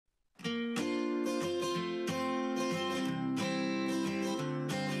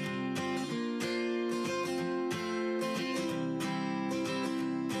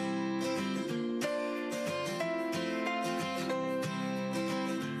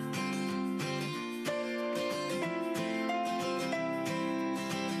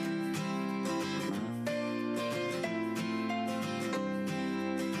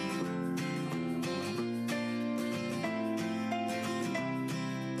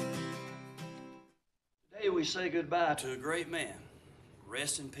we say goodbye to a great man.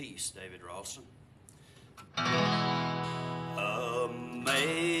 Rest in peace, David Ralston. Amazing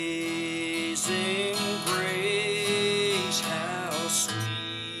grace, how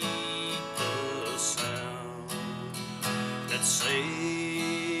sweet the sound that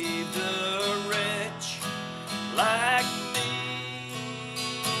saved a wretch like me.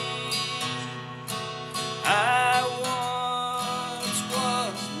 I once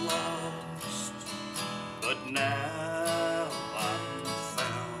was lost, but now I'm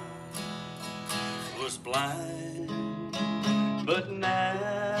found. Was blind, but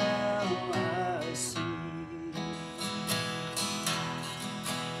now I see.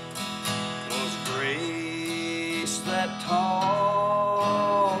 Was grace that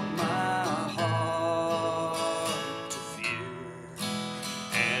taught my heart to fear,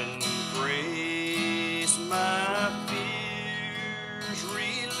 and grace my fears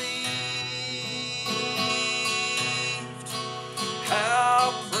relieved.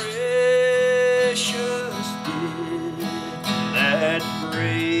 How precious did that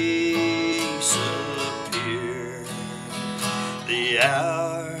grace appear the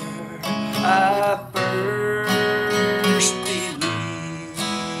hour I first believed.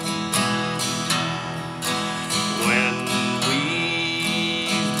 When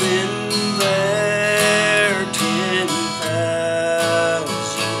we've been there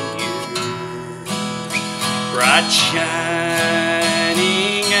 10,000 years, bright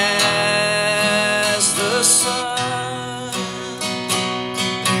shining as the sun,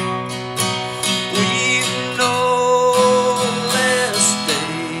 we've no less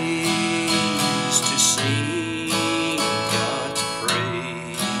days to sing God's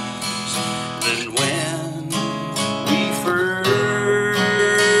praise than when we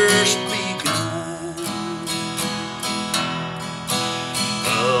first begun.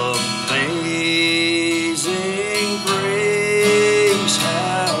 Amazing grace,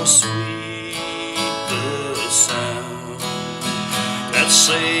 how sweet the sound that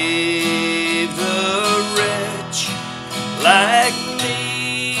saved a wretch like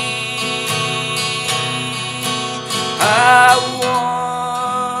me. I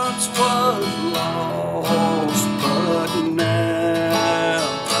once was lost, but now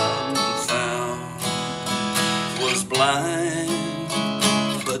I'm found. Was blind,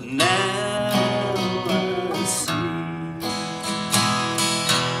 but now I see.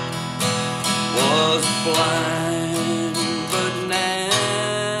 Was blind, but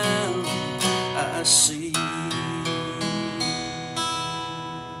now I see.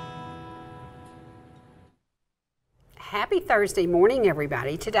 Happy Thursday morning,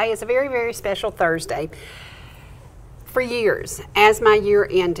 everybody. Today is a very, very special Thursday. For years, as my year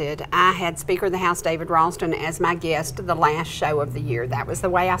ended, I had Speaker of the House David Ralston as my guest the last show of the year. That was the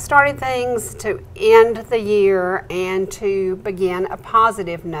way I started things, to end the year and to begin a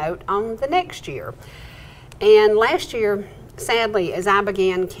positive note on the next year. And last year, sadly, as I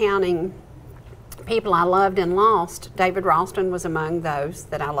began counting people I loved and lost, David Ralston was among those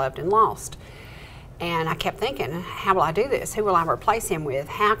that I loved and lost. And I kept thinking, how will I do this? Who will I replace him with?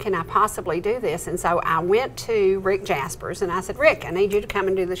 How can I possibly do this? And so I went to Rick Jasper's and I said, Rick, I need you to come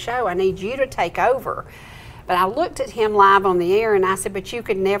and do the show. I need you to take over. But I looked at him live on the air and I said, but you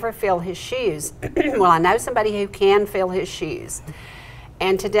could never fill his shoes. Well, I know somebody who can fill his shoes.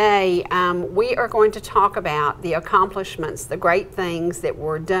 And today we are going to talk about the accomplishments, the great things that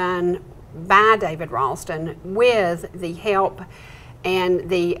were done by David Ralston with the help and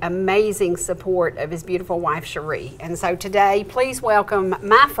the amazing support of his beautiful wife, Sheree. And so today, please welcome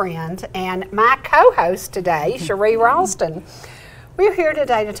my friend and my co-host today, Sheree Ralston. We're here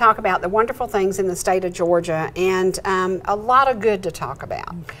today to talk about the wonderful things in the state of Georgia, and a lot of good to talk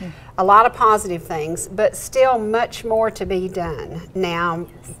about. A lot of positive things, but still much more to be done. Now,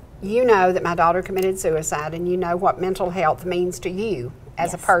 you know that my daughter committed suicide, and you know what mental health means to you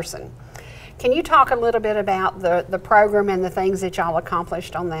as a person. Can you talk a little bit about the program and the things that y'all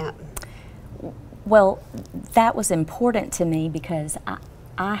accomplished on that? Well, that was important to me because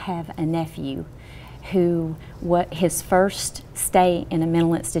I have a nephew who his first stay in a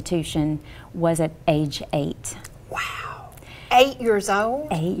mental institution was at age 8. Wow. 8 years old?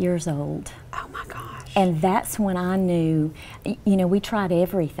 8 years old. Oh my gosh. And that's when I knew, you know, we tried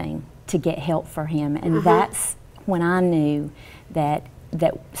everything to get help for him, and that's when I knew that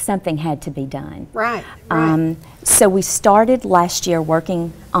something had to be done. Right. So we started last year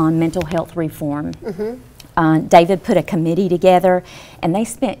working on mental health reform. David put a committee together, and they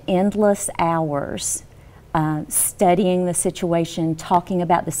spent endless hours studying the situation, talking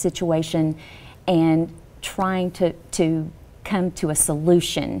about the situation, and trying to come to a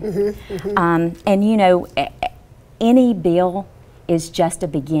solution. And you know, any bill is just a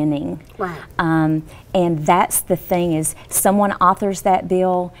beginning. Right. And that's the thing, is someone authors that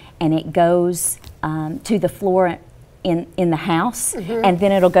bill and it goes to the floor in the House, and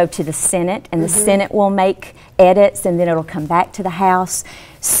then it'll go to the Senate, and the Senate will make edits, and then it'll come back to the House.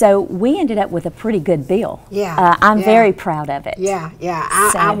 So we ended up with a pretty good bill. Yeah. I'm very proud of it. Yeah, yeah.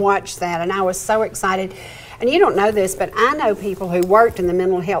 I watched that and I was so excited. And you don't know this, but I know people who worked in the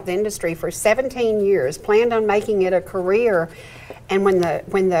mental health industry for 17 years, planned on making it a career, and when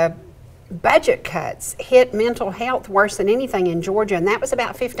the budget cuts hit mental health worse than anything in Georgia, and that was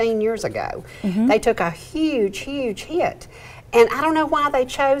about 15 years ago. They took a huge, huge hit. And I don't know why they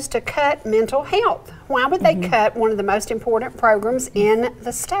chose to cut mental health. Why would they cut one of the most important programs in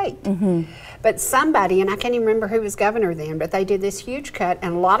the state? But somebody, and I can't even remember who was governor then, but they did this huge cut,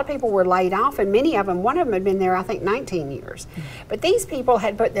 and a lot of people were laid off, and many of them, one of them had been there, I think, 19 years. But these people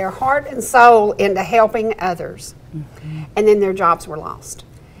had put their heart and soul into helping others, and then their jobs were lost.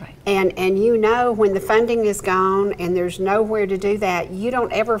 And you know, when the funding is gone and there's nowhere to do that, you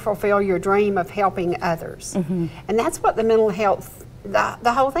don't ever fulfill your dream of helping others. And that's what the mental health,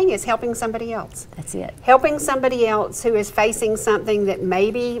 the whole thing is, helping somebody else. That's it. Helping somebody else who is facing something that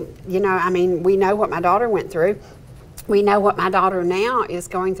maybe, you know, I mean, we know what my daughter went through. We know what my daughter now is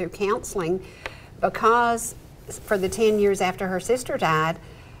going through counseling, because for the 10 years after her sister died,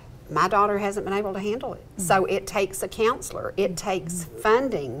 my daughter hasn't been able to handle it. So it takes a counselor. It takes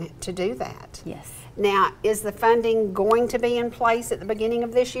funding to do that. Yes. Now, is the funding going to be in place at the beginning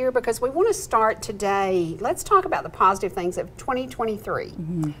of this year? Because we want to start today. Let's talk about the positive things of 2023.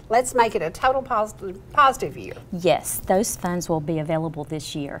 Let's make it a total positive year. Yes, those funds will be available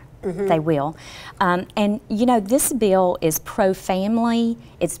this year. They will. And you know, this bill is pro-family,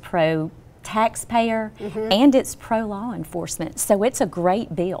 it's pro-taxpayer, and it's pro-law enforcement. So it's a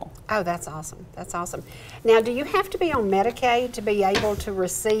great bill. Oh, that's awesome. That's awesome. Now, do you have to be on Medicaid to be able to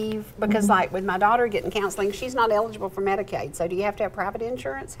receive, because like with my daughter getting counseling, she's not eligible for Medicaid. So do you have to have private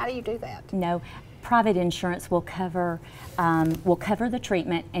insurance? How do you do that? No, private insurance will cover the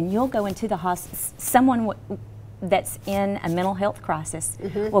treatment, and you'll go into the hospital. Someone that's in a mental health crisis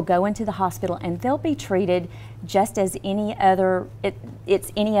will go into the hospital, and they'll be treated just as any other,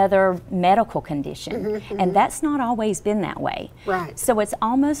 it's any other medical condition. And that's not always been that way. Right. So it's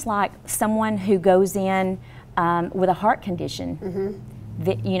almost like someone who goes in with a heart condition.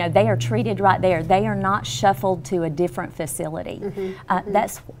 You know, they are treated right there. They are not shuffled to a different facility.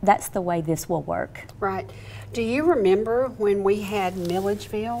 That's the way this will work. Right. Do you remember when we had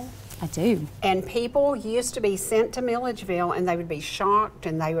Milledgeville? I do. And people used to be sent to Milledgeville, and they would be shocked,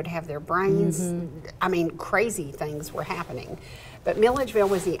 and they would have their brains, I mean, crazy things were happening. But Milledgeville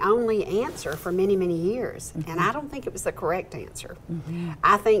was the only answer for many, many years, and I don't think it was the correct answer.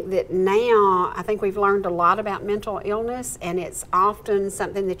 I think that now, I think we've learned a lot about mental illness, and it's often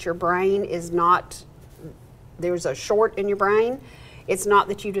something that your brain is not, there's a short in your brain. It's not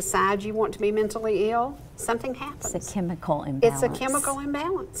that you decide you want to be mentally ill. Something happens. It's a chemical imbalance. It's a chemical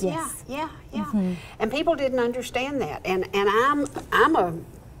imbalance. Yes. Yeah. And people didn't understand that. And I'm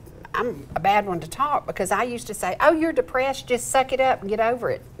a bad one to talk, because I used to say, "Oh, you're depressed. Just suck it up and get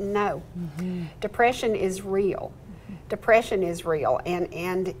over it." No, depression is real. Depression is real,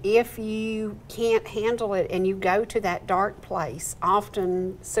 and if you can't handle it and you go to that dark place,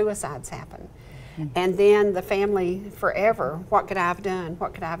 often suicides happen. And then the family forever, what could I have done?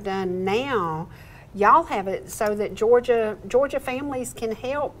 What could I have done? Now, y'all have it so that Georgia families can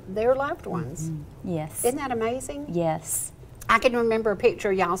help their loved ones. Yes. Isn't that amazing? Yes. I can remember a picture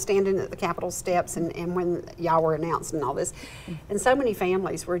of y'all standing at the Capitol steps and when y'all were announced and all this. And so many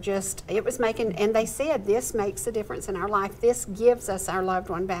families were just, it was making, and they said, this makes a difference in our life. This gives us our loved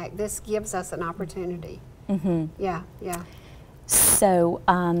one back. This gives us an opportunity. Yeah. So,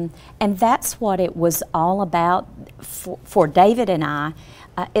 and that's what it was all about for David and I.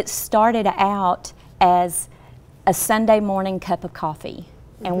 It started out as a Sunday morning cup of coffee.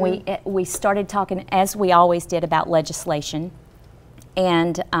 And we started talking, as we always did, about legislation.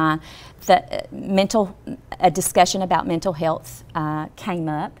 And a discussion about mental health came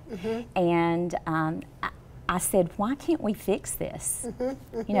up. And I said, why can't we fix this?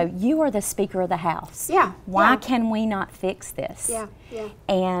 You know, you are the Speaker of the House. Yeah. Why can we not fix this? Yeah.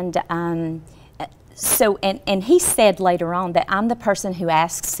 And so, and he said later on that I'm the person who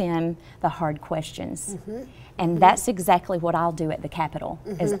asks him the hard questions. And that's exactly what I'll do at the Capitol,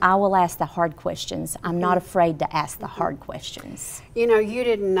 is I will ask the hard questions. I'm not afraid to ask the hard questions. You know, you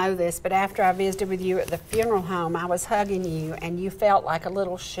didn't know this, but after I visited with you at the funeral home, I was hugging you, and you felt like a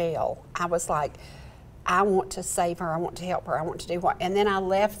little shell. I was like, I want to save her, I want to help her, I want to do what. And then I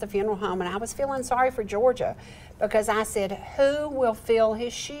left the funeral home, and I was feeling sorry for Georgia, because I said, who will fill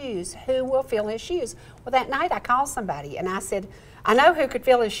his shoes? Who will fill his shoes? Well, that night I called somebody, and I said, I know who could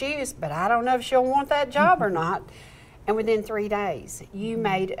fill his shoes, but I don't know if she'll want that job or not. And within 3 days, you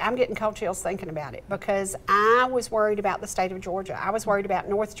made it. I'm getting cold chills thinking about it, because I was worried about the state of Georgia. I was worried about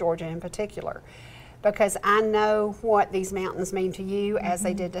North Georgia in particular, because I know what these mountains mean to you as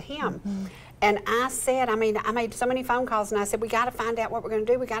they did to him. And I said, I made so many phone calls, and I said, we got to find out what we're going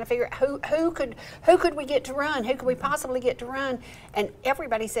to do. We got to figure out who could we get to run? Who could we possibly get to run? And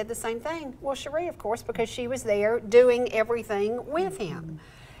everybody said the same thing. Well, Sheree, of course, because she was there doing everything with him.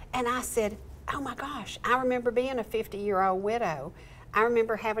 And I said, oh my gosh, I remember being a 50-year-old widow. I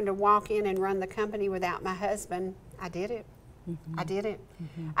remember having to walk in and run the company without my husband. I did it. I did it.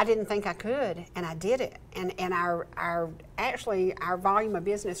 I didn't think I could, and I did it. And actually our volume of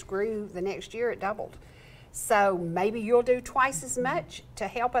business grew the next year. It doubled. So maybe you'll do twice as much to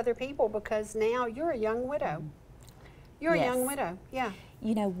help other people, because now you're a young widow. You're a young widow. Yeah.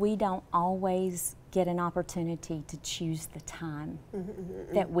 You know, we don't always get an opportunity to choose the time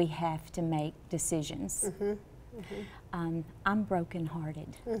that we have to make decisions. I'm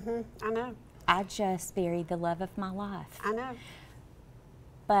brokenhearted. I know. I just buried the love of my life. I know.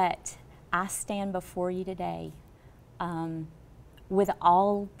 But I stand before you today with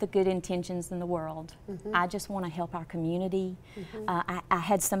all the good intentions in the world. I just want to help our community. I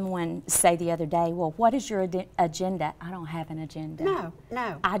had someone say the other day, well, what is your agenda? I don't have an agenda. No,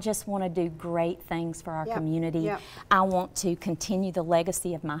 no. I just want to do great things for our community. I want to continue the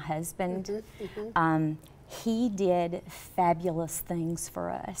legacy of my husband. He did fabulous things for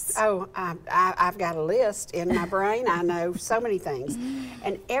us. Oh, I've got a list in my brain. I know so many things.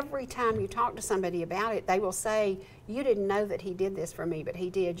 And every time you talk to somebody about it, they will say, you didn't know that he did this for me, but he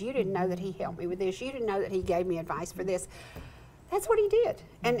did. You didn't know that he helped me with this. You didn't know that he gave me advice for this. That's what he did.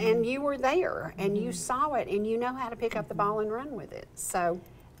 And you were there, and you saw it, and you know how to pick up the ball and run with it. So,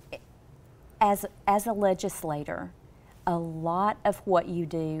 as a legislator, a lot of what you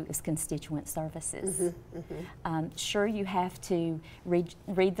do is constituent services. Sure, you have to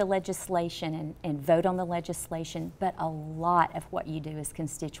read the legislation and vote on the legislation, but a lot of what you do is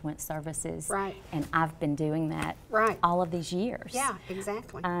constituent services. Right. And I've been doing that all of these years. Yeah,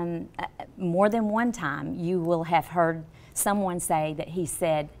 exactly. More than one time, you will have heard someone say that he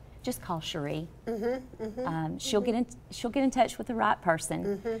said, just call Sheree. She'll get in touch with the right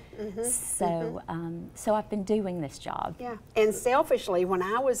person. So I've been doing this job. Yeah. And selfishly, when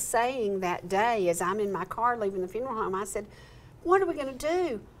I was saying that day, as I'm in my car leaving the funeral home, I said, "What are we going to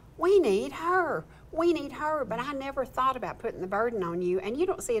do? We need her. We need her." But I never thought about putting the burden on you, and you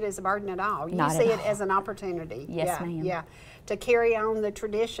don't see it as a burden at all. You see it as an opportunity. Yes, ma'am. Yeah. To carry on the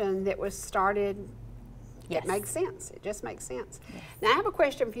tradition that was started. Yes. It makes sense. It just makes sense. Yes. Now, I have a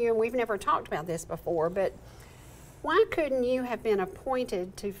question for you, and we've never talked about this before, but why couldn't you have been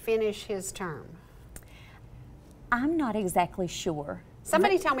appointed to finish his term? I'm not exactly sure.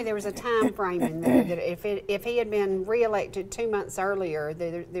 Somebody told me there was a time frame in there, that if he had been reelected 2 months earlier,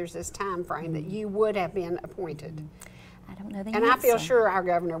 there's this time frame that you would have been appointed. I don't know the And answer. I feel sure our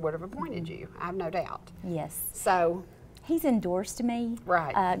governor would have appointed you. I have no doubt. Yes. So he's endorsed me.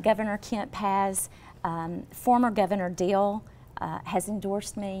 Right. Governor Kemp has. Former Governor Deal has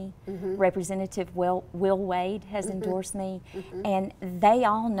endorsed me. Representative Will Wade has endorsed me. And they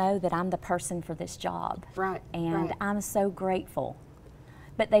all know that I'm the person for this job. Right. And I'm so grateful.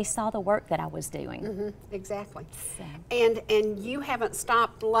 But they saw the work that I was doing. Exactly. So. And you haven't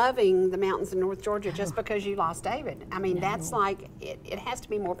stopped loving the mountains of North Georgia just because you lost David. I mean, that's like, it has to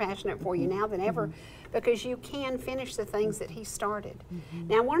be more passionate for you now than ever, because you can finish the things that he started.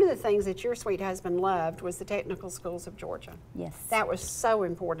 Now, one of the things that your sweet husband loved was the technical schools of Georgia. Yes. That was so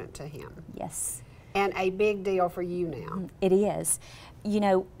important to him. Yes. And a big deal for you now. It is. You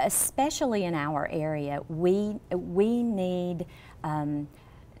know, especially in our area, we need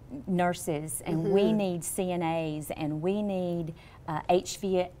nurses, and we need CNAs, and we need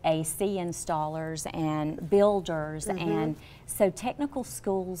HVAC installers and builders, and so technical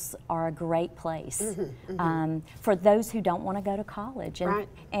schools are a great place for those who don't want to go to college,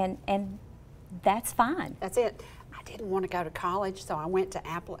 and that's fine. That's it. I didn't want to go to college, so I went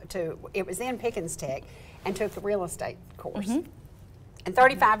to it was in Pickens Tech, and took the real estate course. And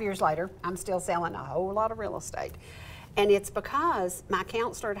 35 years later, I'm still selling a whole lot of real estate. And it's because my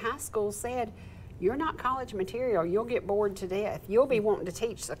counselor at high school said, "You're not college material. You'll get bored to death. You'll be wanting to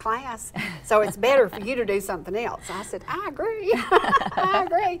teach the class, so it's better for you to do something else." I said, "I agree." I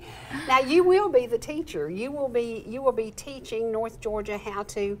agree. Now you will be the teacher. You will be teaching North Georgia how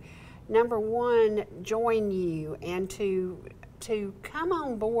to number one, join you and to come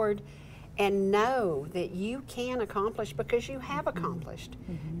on board and know that you can accomplish because you have accomplished.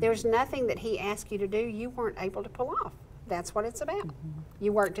 There's nothing that he asked you to do you weren't able to pull off. That's what it's about.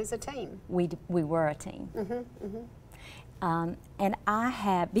 You worked as a team. We were a team. And I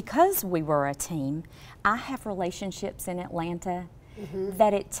have, because we were a team, I have relationships in Atlanta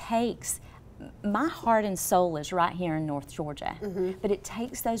that it takes. My heart and soul is right here in North Georgia, but it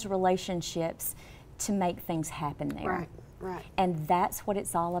takes those relationships to make things happen there. Right, right. And that's what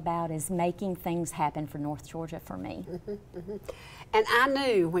it's all about, is making things happen for North Georgia for me. And I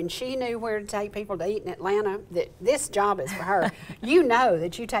knew when she knew where to take people to eat in Atlanta that this job is for her. You know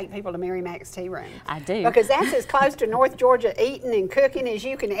that you take people to Mary Mac's Tea Room. I do. Because that's as close to North Georgia eating and cooking as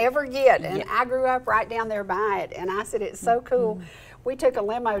you can ever get. And I grew up right down there by it. And I said, it's so cool. We took a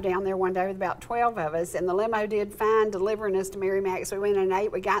limo down there one day with about 12 of us, and the limo did fine delivering us to Mary Mac's. So we went and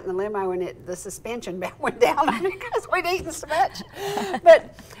ate. We got in the limo, and the suspension belt went down on it because we'd eaten so much.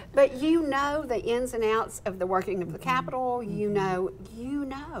 But you know the ins and outs of the working of the Capitol. You know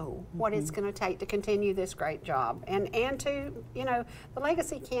what it's going to take to continue this great job, and to, you know, the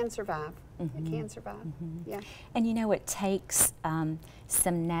legacy can survive. It can survive. Yeah. And you know, it takes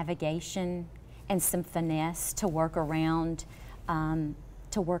some navigation and some finesse to work around. Under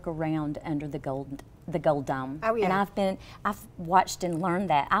the gold dome. Oh, yeah. And I've watched and learned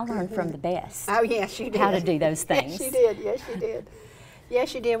that. I learned from the best. Oh, yes, you did. How to do those things. Yes, you did. Yes, you did.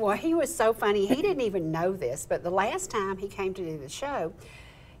 Yes, you did. Well, he was so funny. He didn't even know this, but the last time he came to do the show,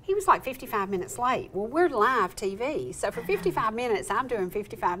 he was like 55 minutes late. Well, we're live TV, so for 55 minutes, I'm doing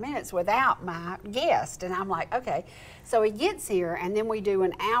 55 minutes without my guest, and I'm like, okay. So he gets here, and then we do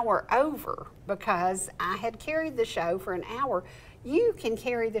an hour over because I had carried the show for an hour. You can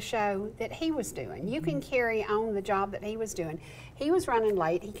carry the show that he was doing. You can carry on the job that he was doing. He was running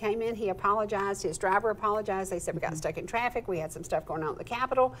late. He came in, he apologized, his driver apologized. They said we got stuck in traffic, we had some stuff going on at the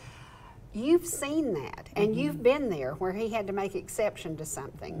Capitol. You've seen that, and you've been there where he had to make exception to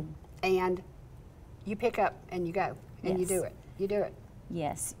something, and you pick up and you go, and you do it. You do it.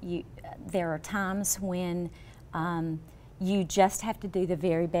 Yes, there are times when you just have to do the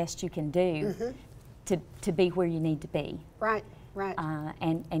very best you can do to be where you need to be. Right. Right.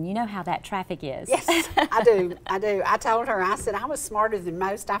 And you know how that traffic is. Yes, I do. I do. I told her, I said, I was smarter than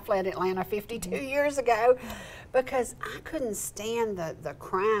most. I fled Atlanta 52 years ago because I couldn't stand the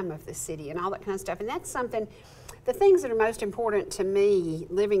crime of the city and all that kind of stuff. And that's something, the things that are most important to me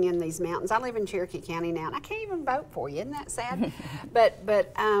living in these mountains. I live in Cherokee County now, and I can't even vote for you. Isn't that sad? but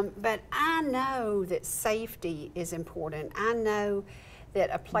I know that safety is important. I know that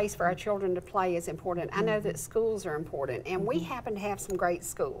a place for our children to play is important. I know that schools are important, and we happen to have some great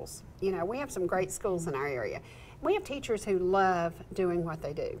schools. You know, we have some great schools in our area. We have teachers who love doing what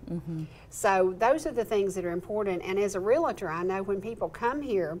they do. So those are the things that are important, and as a realtor, I know when people come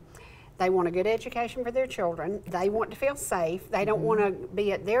here, they want a good education for their children. They want to feel safe. They don't want to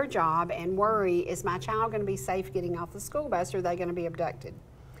be at their job and worry, is my child going to be safe getting off the school bus, or are they going to be abducted?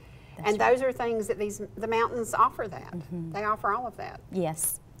 And those are things that the mountains offer that. They offer all of that.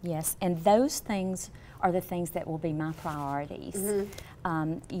 Yes, yes. And those things are the things that will be my priorities.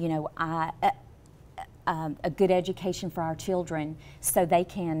 You know, a good education for our children so they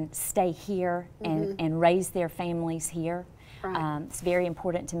can stay here and raise their families here. Right. It's very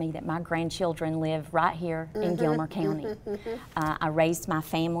important to me that my grandchildren live right here in Gilmer County. I raised my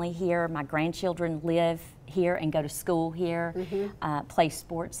family here. My grandchildren live here and go to school here, play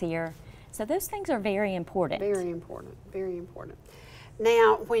sports here. So those things are very important. Very important, very important.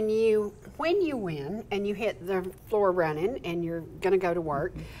 Now, when you win and you hit the floor running and you're going to go to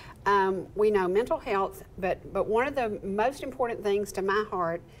work, we know mental health, but one of the most important things to my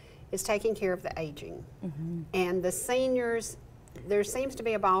heart is taking care of the aging. And the seniors, there seems to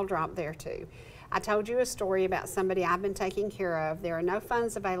be a ball drop there too. I told you a story about somebody I've been taking care of. There are no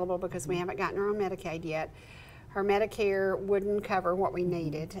funds available because we haven't gotten her on Medicaid yet. Her Medicare wouldn't cover what we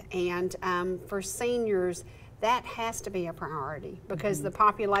needed. And for seniors, that has to be a priority because the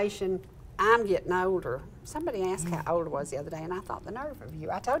population, I'm getting older. Somebody asked how old I was the other day, and I thought, the nerve of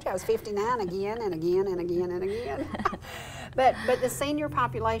you. I told you I was 59 again and again and again and again. But the senior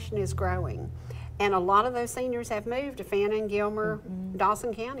population is growing. And a lot of those seniors have moved to Fannin, Gilmer,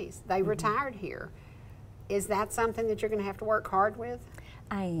 Dawson counties. They retired here. Is that something that you're going to have to work hard with?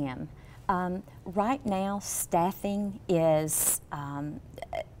 I am. Right now, staffing is,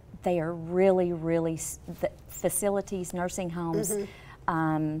 they are really, the facilities, nursing homes,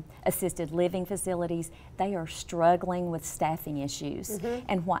 assisted living facilities, they are struggling with staffing issues.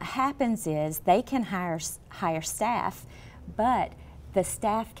 And what happens is they can hire staff, but the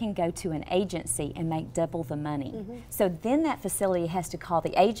staff can go to an agency and make double the money. So then that facility has to call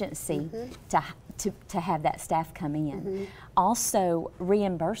the agency to have that staff come in. Also,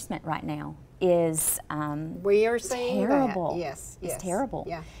 reimbursement right now is we are seeing terrible. That. Yes, yes. It's terrible.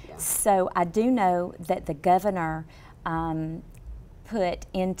 Yeah, yeah. So I do know that the governor put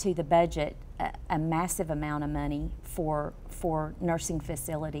into the budget a massive amount of money for nursing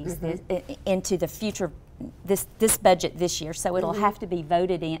facilities into the future, this budget this year. So it'll have to be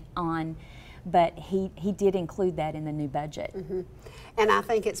voted on, but he did include that in the new budget. And I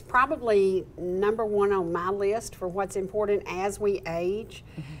think it's probably number one on my list for what's important as we age,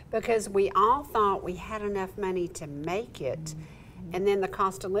 because we all thought we had enough money to make it, and then the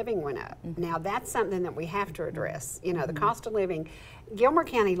cost of living went up. Now that's something that we have to address. You know, the cost of living. Gilmer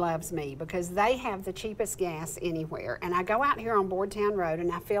County loves me because they have the cheapest gas anywhere, and I go out here on Boardtown Road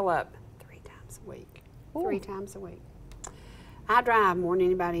and I fill up 3 times a week. Ooh. 3 times a week. I drive more than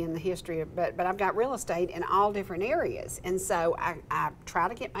anybody in the history, but I've got real estate in all different areas, and so I try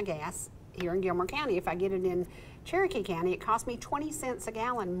to get my gas here in Gilmer County. If I get it in Cherokee County, it costs me 20 cents a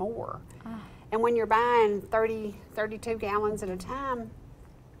gallon more. And when you're buying 32 gallons at a time,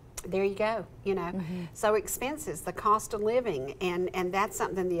 there you go, you know. So expenses, the cost of living, and that's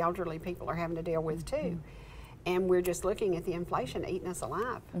something the elderly people are having to deal with too. And we're just looking at the inflation eating us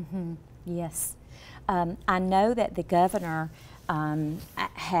alive. Yes. I know that the governor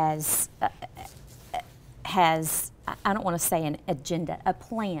has, I don't want to say an agenda, a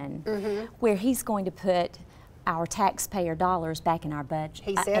plan where he's going to put our taxpayer dollars back in our budget,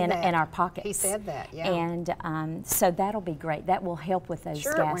 he said that. in our pockets. He said that, yeah. And so that'll be great. That will help with those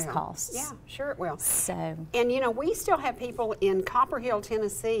gas costs. Yeah, sure it will. So, and you know, we still have people in Copper Hill,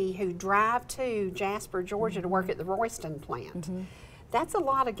 Tennessee, who drive to Jasper, Georgia, to work at the Ralston plant. That's a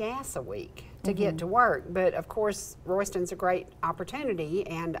lot of gas a week to get to work, but of course Royston's a great opportunity,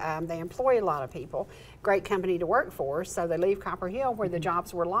 and they employ a lot of people. Great company to work for, so they leave Copper Hill where the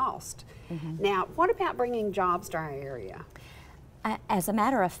jobs were lost. Now, what about bringing jobs to our area? As a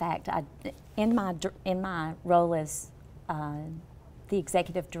matter of fact, in my role as the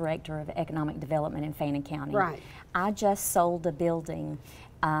executive director of economic development in Fannin County, I just sold a building,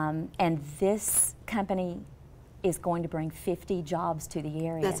 and this company is going to bring 50 jobs to the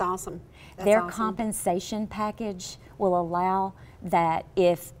area. That's awesome. That's Their awesome. compensation package will allow that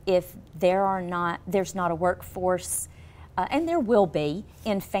if there's not a workforce, and there will be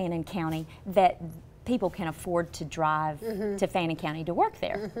in Fannin County, that people can afford to drive to Fannin County to work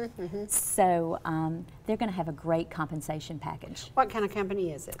there. So they're going to have a great compensation package. What kind of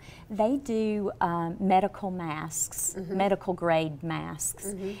company is it? They do medical masks, medical grade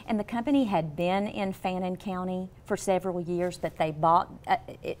masks. And the company had been in Fannin County for several years, but they bought,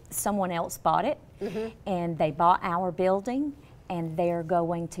 someone else bought it, and they bought our building, and they're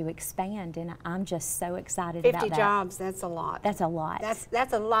going to expand, and I'm just so excited about that. 50 jobs, that's a lot. That's a lot.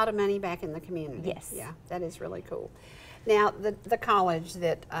 That's a lot of money back in the community. Yes. Yeah, that is really cool. Now, the college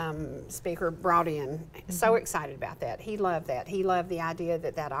that Speaker brought in, so excited about that. He loved that. He loved the idea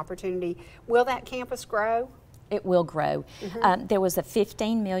that opportunity. Will that campus grow? It will grow. There was a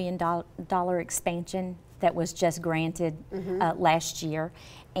 $15 million expansion that was just granted last year,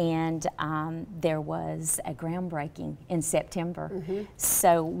 and there was a groundbreaking in September.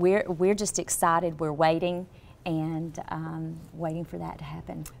 So we're just excited. We're waiting and waiting for that to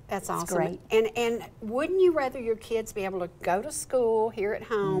happen. That's awesome. It's great. And wouldn't you rather your kids be able to go to school here at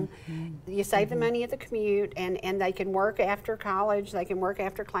home? You save the money at the commute, and they can work after college, they can work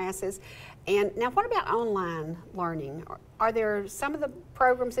after classes. And now what about online learning? Are there some of the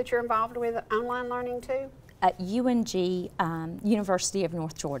programs that you're involved with online learning too? UNG, University of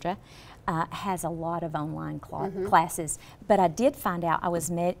North Georgia, has a lot of online classes, but I did find out, I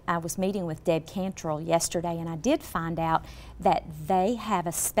was meeting with Deb Cantrell yesterday, and I did find out that they have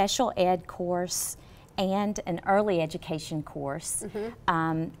a special ed course and an early education course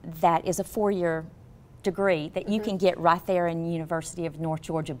that is a 4-year degree that you can get right there in University of North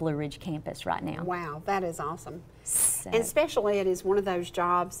Georgia Blue Ridge campus right now. Wow, that is awesome. So. And special ed is one of those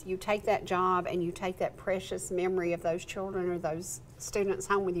jobs, you take that job and you take that precious memory of those children or those students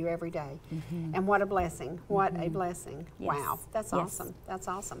home with you every day. And what a blessing, what a blessing. Yes. Wow, that's awesome, that's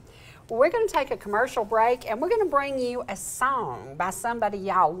awesome. Well, we're going to take a commercial break, and we're going to bring you a song by somebody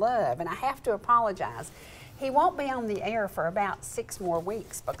y'all love, and I have to apologize. He won't be on the air for about 6 more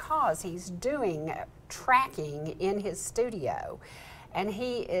weeks because he's doing tracking in his studio. And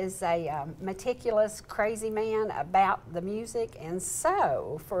he is a meticulous, crazy man about the music. And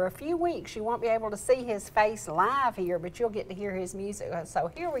so, for a few weeks, you won't be able to see his face live here, but you'll get to hear his music.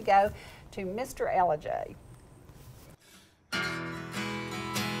 So here we go to Mr. Ellijay.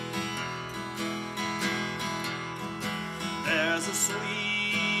 There's a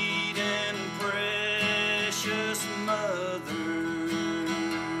sweet and precious mother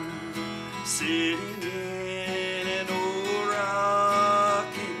sitting in an old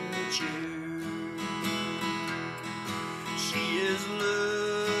rocking chair. She is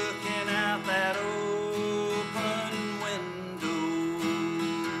looking out that open window,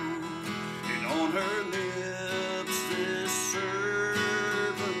 and on her lips this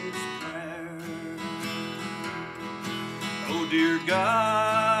servant's prayer. Oh dear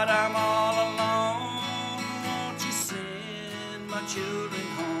God, I'm all alone. Won't you send my children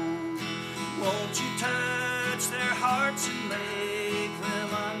home? Won't you touch their hearts and make them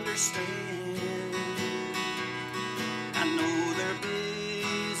understand? I know they're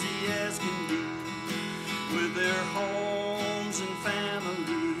busy as can be with their homes and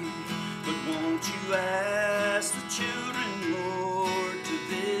family, but won't you ask the children, Lord, to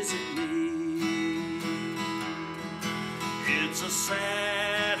visit me? It's a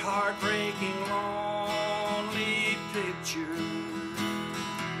sad, heartbreaking, lonely picture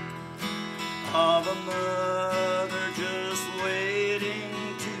of a mother just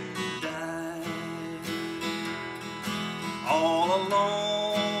waiting to die, all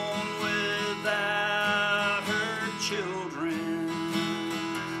alone without her children.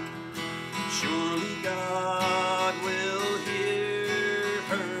 Surely God will hear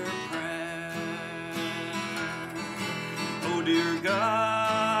her prayer. Oh dear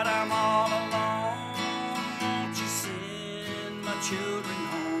God, I'm all alone. Won't you send my children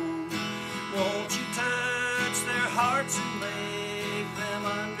home? Won't you touch their hearts and make them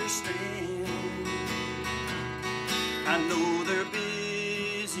understand? I know they're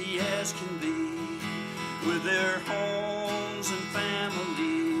busy as can be with their homes and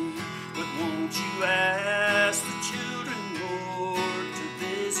family, but won't you ask the children, Lord, to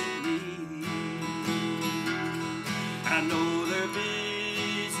visit me? I know they're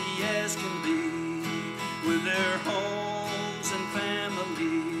busy as can be with their homes and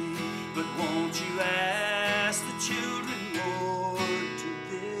family, but won't you ask the children, Lord, to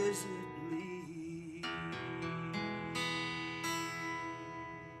visit me?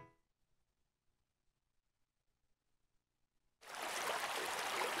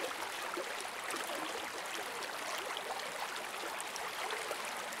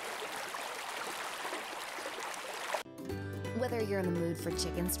 Whether you're in the mood for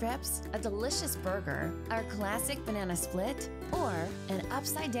chicken strips, a delicious burger, our classic banana split, or an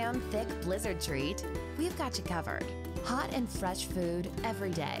upside-down thick blizzard treat, we've got you covered. Hot and fresh food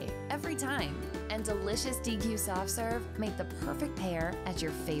every day, every time. And delicious DQ soft serve make the perfect pair at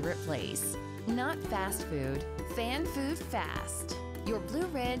your favorite place. Not fast food, fan food fast. Your Blue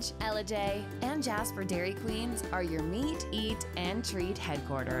Ridge, Ellijay, and Jasper Dairy Queens are your meet, eat, and treat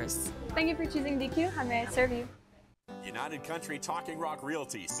headquarters. Thank you for choosing DQ. How may I serve you? United Country Talking Rock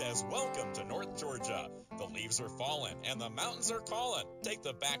Realty says welcome to North Georgia. The leaves are falling and the mountains are calling. Take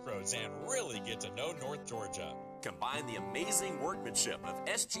the back roads and really get to know North Georgia. Combine the amazing workmanship of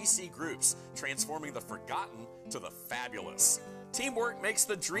SGC Groups, transforming the forgotten to the fabulous. Teamwork makes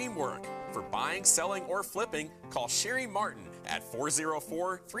the dream work. For buying, selling, or flipping, call Sheree Martin at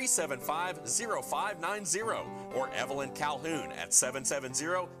 404-375-0590 or Evelyn Calhoun at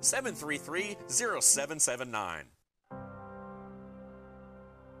 770-733-0779.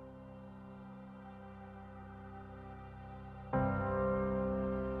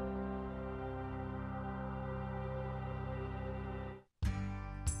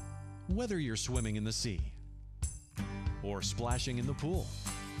 Whether you're swimming in the sea or splashing in the pool,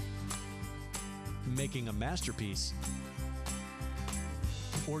 making a masterpiece,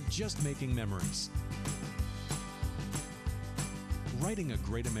 or just making memories, writing a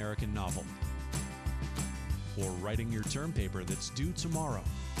great American novel, or writing your term paper that's due tomorrow.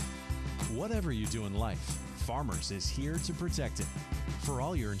 Whatever you do in life, Farmers is here to protect it. For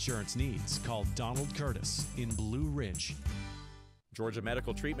all your insurance needs, call Donald Curtis in Blue Ridge. Georgia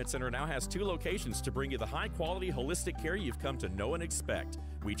Medical Treatment Center now has 2 locations to bring you the high-quality holistic care you've come to know and expect.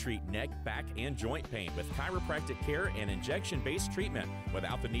 We treat neck, back, and joint pain with chiropractic care and injection-based treatment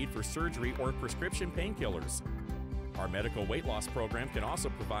without the need for surgery or prescription painkillers. Our medical weight loss program can also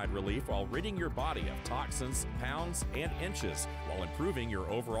provide relief while ridding your body of toxins, pounds, and inches while improving your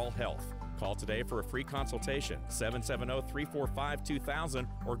overall health. Call today for a free consultation, 770-345-2000,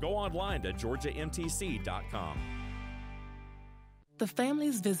 or go online to georgiamtc.com. The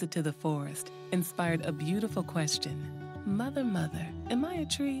family's visit to the forest inspired a beautiful question. Mother, mother, am I a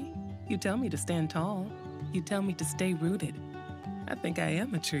tree? You tell me to stand tall. You tell me to stay rooted. I think I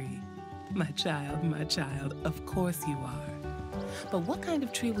am a tree. My child, of course you are. But what kind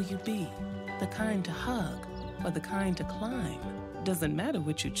of tree will you be? The kind to hug or the kind to climb. Doesn't matter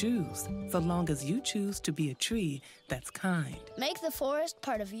which you choose, so long as you choose to be a tree that's kind. Make the forest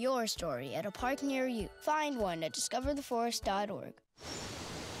part of your story at a park near you. Find one at discovertheforest.org.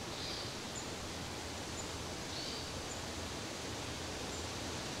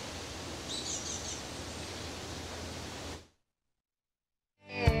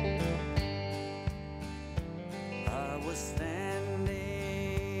 I was standing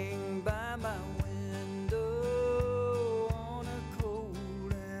by my window on a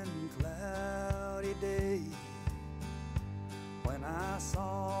cold and cloudy day when I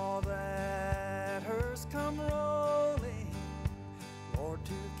saw that hearse come rolling, Lord,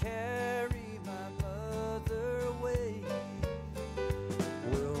 to carry my mother away.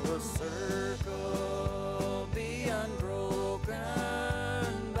 Will the circle be unbroken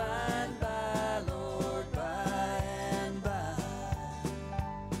by and by, Lord, by and by?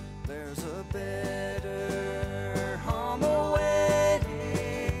 There's a better home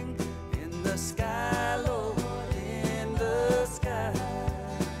awaiting in the sky, Lord, in the sky.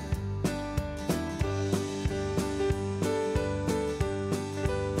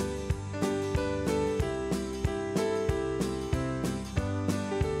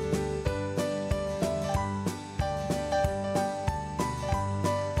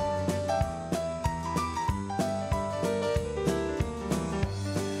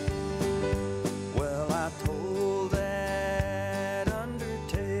 Well, I told that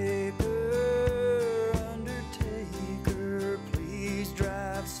undertaker, please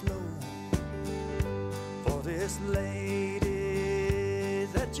drive slow. For this lady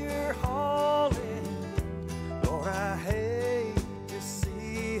that you're hauling, Lord, I hate to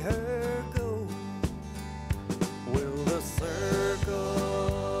see her go. Will the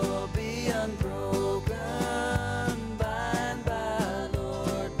circle be unbroken by and by,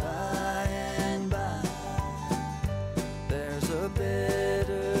 Lord, by and by? There's a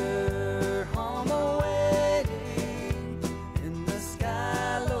better home awaiting in the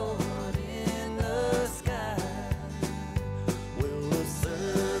sky, Lord, in the sky. Will the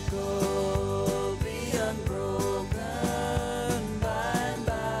circle be unbroken by and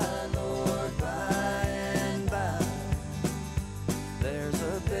by, Lord, by and by? There's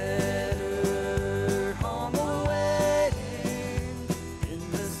a better home awaiting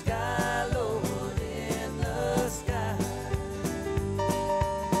in the sky, Lord, in the sky.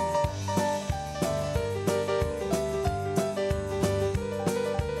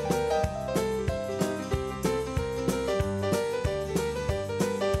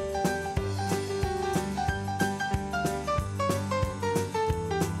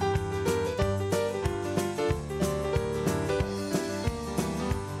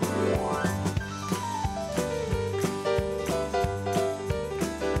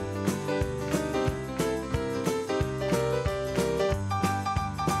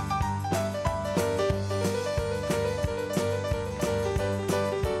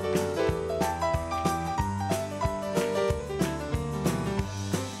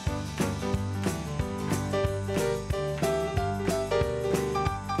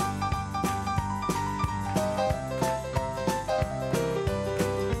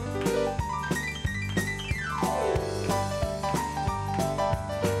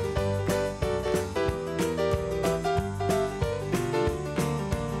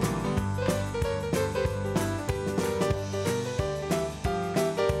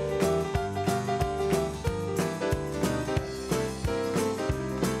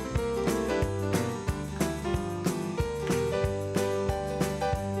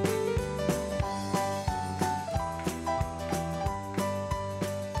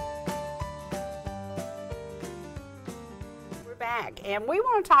 We're back, and we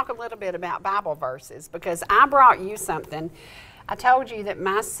want to talk a little bit about Bible verses because I brought you something. I told you that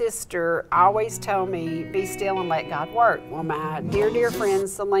my sister always told me, be still and let God work. Well, my dear friend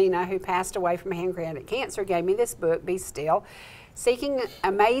Selena, who passed away from pancreatic cancer, gave me this book, Be Still, Seeking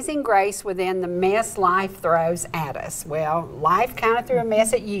Amazing Grace Within the Mess Life Throws at Us. Well, life kind of threw a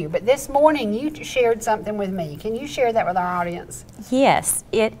mess at you, but this morning you shared something with me. Can you share that with our audience? Yes,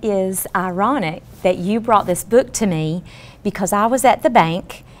 it is ironic that you brought this book to me because I was at the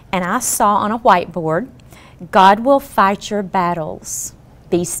bank and I saw on a whiteboard, God will fight your battles.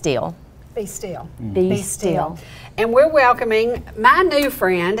 Be still. Be still. Be still. And we're welcoming my new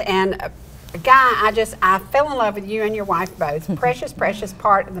friend and a guy I fell in love with you and your wife both. Precious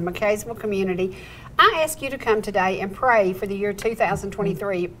part of the McKaysville community. I ask you to come today and pray for the year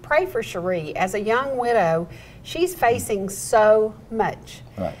 2023. Pray for Sheree. As a young widow, she's facing so much.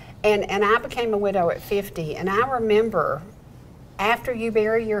 Right. And I became a widow at 50, and I remember after you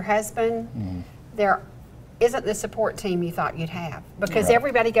bury your husband, isn't the support team you thought you'd have, because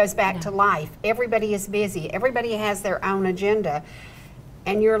everybody goes back to life. Everybody is busy. Everybody has their own agenda.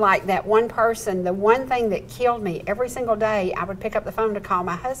 And you're like that one person. The one thing that killed me every single day, I would pick up the phone to call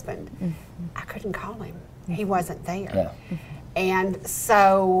my husband. I couldn't call him. He wasn't there. And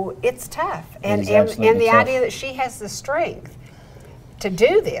so it's tough. And the idea that she has the strength to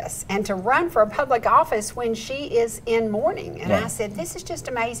do this and to run for a public office when she is in mourning. And I said, this is just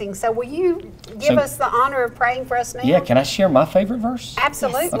amazing. So will you give us the honor of praying for us now? Yeah, can I share my favorite verse?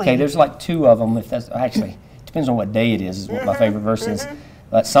 Absolutely. Okay, there's like 2 of them. If that's actually, it depends on what day it is what my favorite verse is.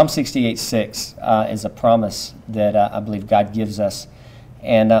 But Psalm 68:6 is a promise that I believe God gives us.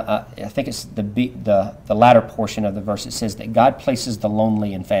 And I think it's the latter portion of the verse. It says that God places the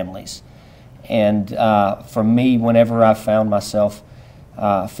lonely in families. And for me, whenever I found myself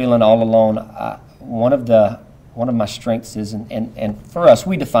feeling all alone, one of my strengths is, and for us,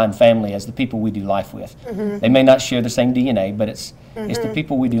 we define family as the people we do life with. They may not share the same DNA, but it's the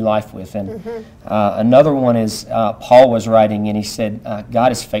people we do life with. And another one is Paul was writing, and he said,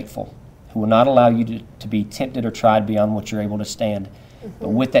 God is faithful, who will not allow you to be tempted or tried beyond what you're able to stand. But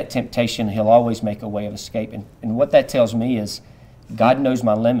with that temptation, he'll always make a way of escape. And what that tells me is God knows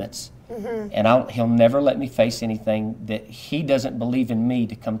my limits. And he'll never let me face anything that he doesn't believe in me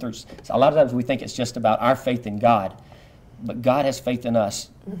to come through. So a lot of times we think it's just about our faith in God, but God has faith in us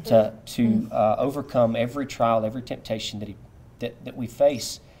to overcome every trial, every temptation that we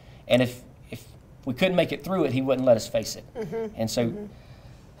face. And if we couldn't make it through it, he wouldn't let us face it. And so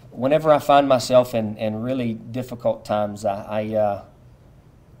whenever I find myself in really difficult times,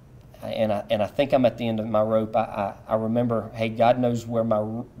 and I think I'm at the end of my rope, I remember, hey, God knows where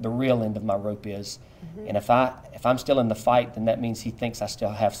the real end of my rope is. And if I'm still in the fight, then that means he thinks I still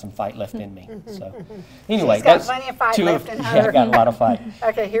have some fight left in me. So anyway, she's got plenty of fight left in her. Yeah, I got a lot of fight.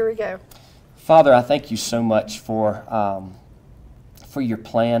 Okay, here we go. Father, I thank you so much for your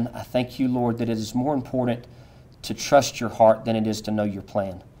plan. I thank you, Lord, that it is more important to trust your heart than it is to know your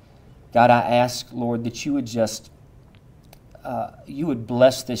plan. God, I ask, Lord, that you would just you would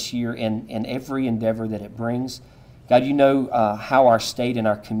bless this year in every endeavor that it brings. God, you know how our state and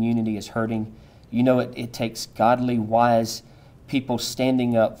our community is hurting. You know it takes godly, wise people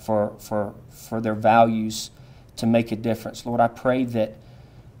standing up for their values to make a difference. Lord, I pray that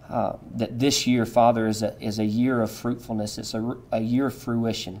this year, Father, is a year of fruitfulness. It's a year of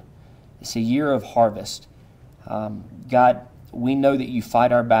fruition. It's a year of harvest. God, we know that you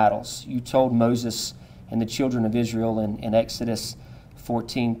fight our battles. You told Moses and the children of Israel in Exodus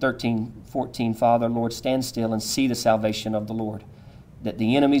 13:14, Father, Lord, stand still and see the salvation of the Lord. That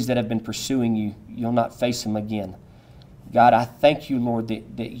the enemies that have been pursuing you, you'll not face them again. God, I thank you, Lord,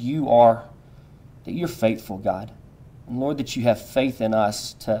 that you're faithful, God. And Lord, that you have faith in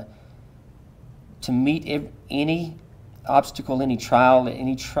us to meet any obstacle, any trial,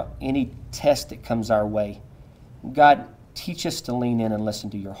 any test that comes our way. God, teach us to lean in and listen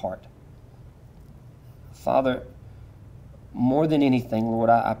to your heart. Father, more than anything, Lord,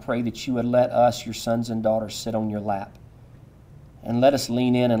 I pray that you would let us, your sons and daughters, sit on your lap. And let us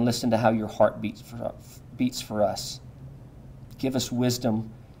lean in and listen to how your heart beats for us. Give us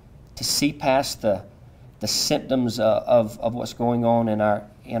wisdom to see past the symptoms of what's going on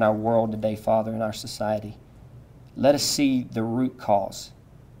in our world today, Father, in our society. Let us see the root cause.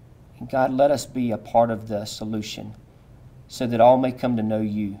 And God, let us be a part of the solution so that all may come to know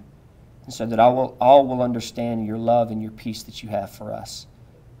you. And so that all will understand your love and your peace that you have for us.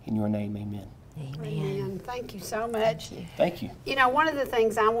 In your name, amen. Amen. Thank you so much. Thank you. You know, one of the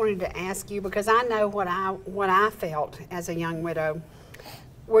things I wanted to ask you, because I know what I felt as a young widow,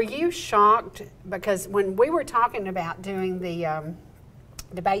 were you shocked? Because when we were talking about doing the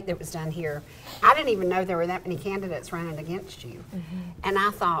debate that was done here, I didn't even know there were that many candidates running against you. And I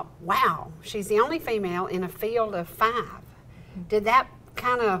thought, wow, she's the only female in a field of 5. Did that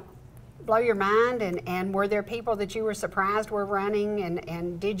kind of blow your mind, and were there people that you were surprised were running,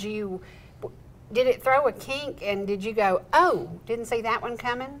 and did it throw a kink, and did you go, oh, didn't see that one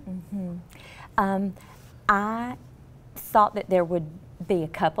coming? I thought that there would be a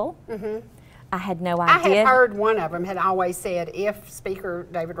couple. I had no idea. I had heard one of them had always said if Speaker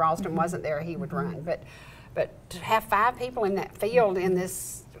David Ralston wasn't there, he would run, but to have 5 people in that field in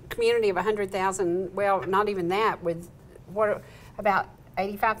this community of 100,000, well, not even that, with what about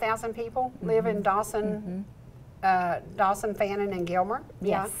 85,000 people live in Dawson, Fannin, and Gilmer.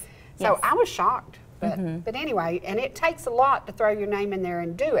 Yes. So I was shocked, but anyway, and it takes a lot to throw your name in there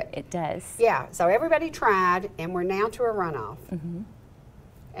and do it. It does. Yeah. So everybody tried, and we're now to a runoff, and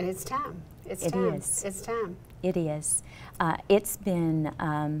it's time. It's time. It is. It's time. It is. It's been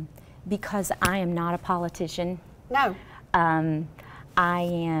because I am not a politician. No. I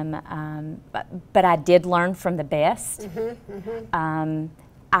am, but I did learn from the best.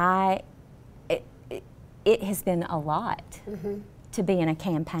 It has been a lot to be in a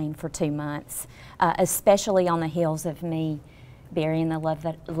campaign for 2 months, especially on the heels of me burying the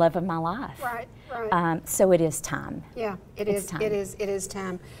love of my life. Right, right. So it is time. Yeah, it is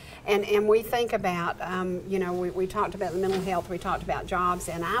time. And we think about, you know, we talked about the mental health, we talked about jobs,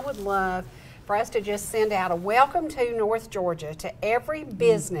 and I would love for us to just send out a welcome to North Georgia to every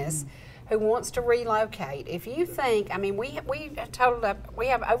business who wants to relocate. If you think, I mean, we totaled up, we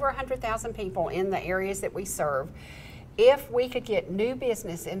have over 100,000 people in the areas that we serve. If we could get new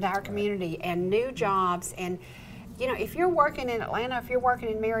business into our community and new jobs, and you know, if you're working in Atlanta, if you're working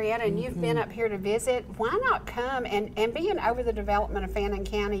in Marietta, and you've been up here to visit, why not come and being over the development of Fannin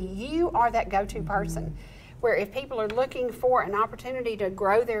County, you are that go-to person. Where if people are looking for an opportunity to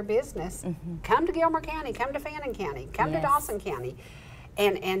grow their business, come to Gilmer County, come to Fannin County, come to Dawson County,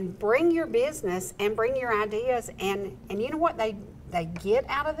 and bring your business and bring your ideas, and you know what they get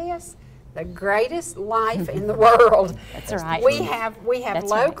out of this? The greatest life in the world. That's right. We have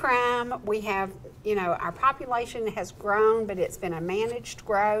That's low right. crime. We have, you know, our population has grown, but it's been a managed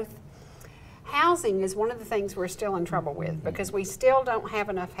growth. Housing is one of the things we're still in trouble with because we still don't have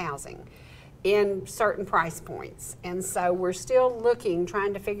enough housing in certain price points, and so we're still looking,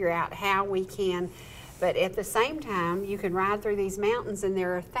 trying to figure out how we can. But at the same time, you can ride through these mountains, and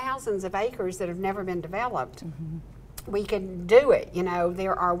there are thousands of acres that have never been developed. We could do it, you know,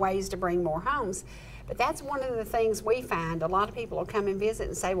 there are ways to bring more homes. But that's one of the things we find. A lot of people will come and visit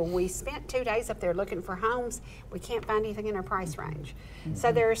and say, well, we spent 2 days up there looking for homes. We can't find anything in our price range.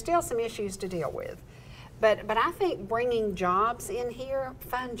 So there are still some issues to deal with. But I think bringing jobs in here,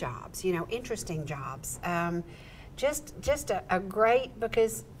 fun jobs, you know, interesting jobs, just a great,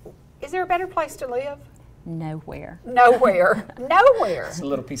 because is there a better place to live? Nowhere. Nowhere. Nowhere. It's a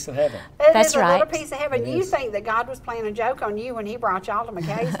little piece of heaven. That's It's a right. little piece of heaven. It You is. think that God was playing a joke on you when He brought y'all to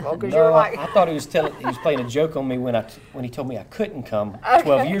McCaysville because No, you're like, I thought he was playing a joke on me when he told me I couldn't come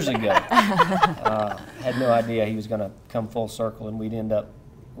 12 years ago. Had no idea he was going to come full circle, and we'd end up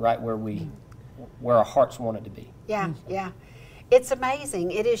right where our hearts wanted to be. yeah, yeah. It's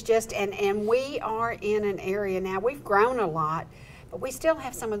amazing. It is just, and we are in an area now, we've grown a lot, but we still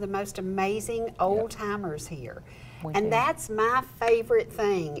have some of the most amazing old timers here. And that's my favorite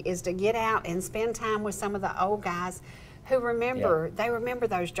thing, is to get out and spend time with some of the old guys who remember, they remember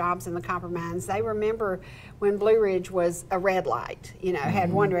those jobs in the copper mines. They remember when Blue Ridge was a red light, you know,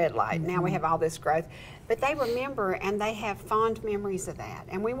 had one red light. Now we have all this growth. But they remember, and they have fond memories of that.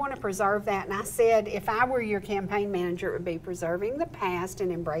 And we want to preserve that. And I said, if I were your campaign manager, it would be preserving the past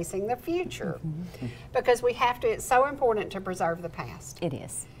and embracing the future. Because we have to, it's so important to preserve the past. It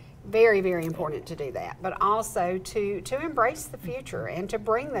is. Very, very important to do that, but also to embrace the future and to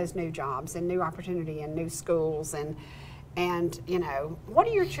bring those new jobs and new opportunity and new schools and you know, what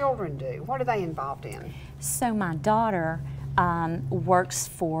do your children do? What are they involved in? So my daughter works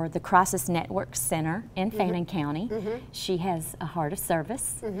for the Crisis Network Center in Fannin County. She has a heart of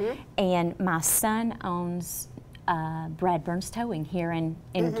service, and my son owns Brad Burns Towing here in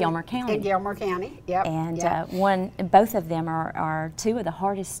Gilmer County. In Gilmer County, yep. And both of them are two of the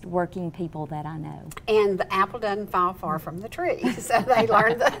hardest working people that I know. And the apple doesn't fall far from the tree, so they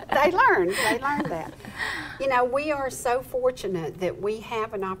learned that. You know, we are so fortunate that we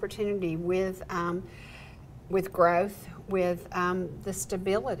have an opportunity with growth, with the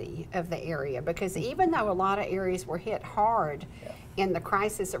stability of the area, because even though a lot of areas were hit hard in the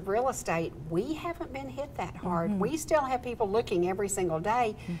crisis of real estate, we haven't been hit that hard. We still have people looking every single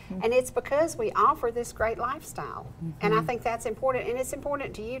day, and it's because we offer this great lifestyle. And I think that's important, and it's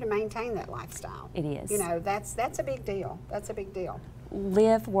important to you to maintain that lifestyle. It is. You know, that's a big deal. That's a big deal.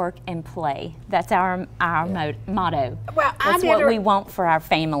 Live, work, and play. That's our motto. Well, that's what we want for our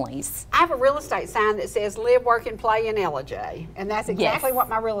families. I have a real estate sign that says live, work, and play in Ellijay. And that's exactly what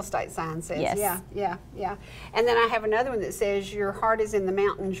my real estate sign says. Yes. Yeah. And then I have another one that says your heart is in the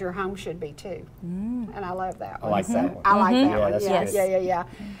mountains, your home should be too. And I love that one. I like that one. I like that one. That's good. Yeah.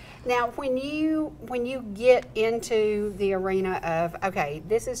 Now, when you get into the arena of, okay,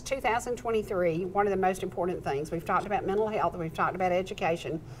 this is 2023, one of the most important things. We've talked about mental health, we've talked about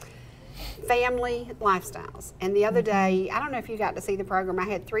education, family lifestyles. And the other day, I don't know if you got to see the program, I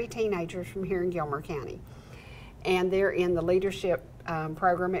had 3 teenagers from here in Gilmer County. And they're in the leadership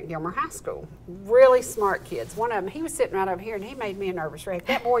program at Gilmer High School. Really smart kids. One of them, he was sitting right over here, and he made me a nervous wreck.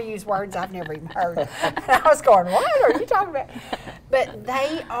 That boy used words I've never even heard. And I was going, what are you talking about? But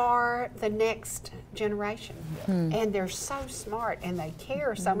they are the next generation, and they're so smart, and they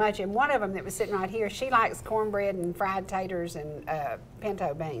care so much. And one of them that was sitting right here, she likes cornbread and fried taters and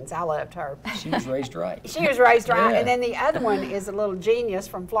pinto beans. I loved her. She was raised right. She was raised right. And then the other one is a little genius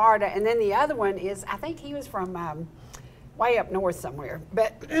from Florida, and then the other one is, I think he was from way up north somewhere,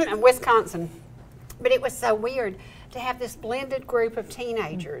 but Wisconsin. But it was so weird to have this blended group of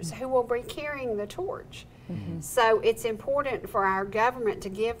teenagers who will be carrying the torch. So it's important for our government to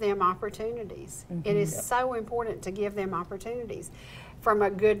give them opportunities. It is so important to give them opportunities, from a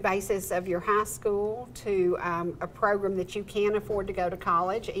good basis of your high school to a program that you can afford to go to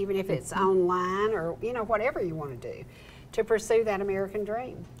college, even if it's online or whatever you want to do, to pursue that American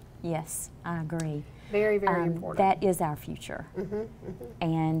dream. Yes, I agree. Very, very important. That is our future.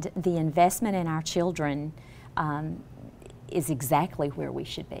 And the investment in our children is exactly where we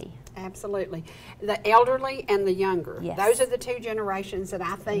should be. Absolutely. The elderly and the younger. Yes. Those are the two generations that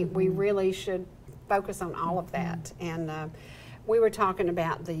I think we really should focus on all of that. And we were talking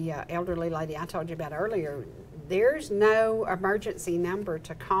about the elderly lady I told you about earlier. There's no emergency number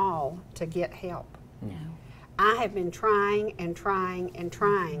to call to get help. No. I have been trying and trying and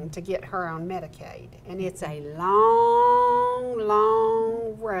trying to get her on Medicaid, and it's a long,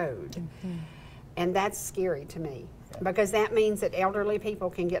 long road. And that's scary to me, because that means that elderly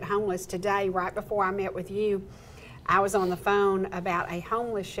people can get homeless. Today, right before I met with you, I was on the phone about a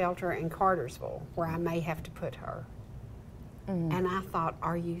homeless shelter in Cartersville where I may have to put her. And I thought,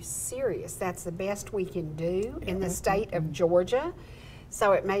 are you serious? That's the best we can do in the state of Georgia?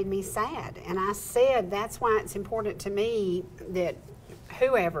 So it made me sad. And I said, that's why it's important to me that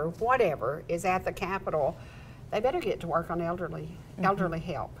whoever, whatever, is at the Capitol, they better get to work on elderly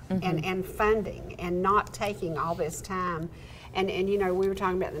help and funding, and not taking all this time. And we were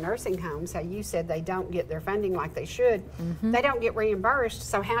talking about the nursing homes, how you said they don't get their funding like they should. They don't get reimbursed,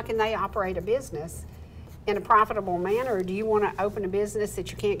 so how can they operate a business in a profitable manner? Do you want to open a business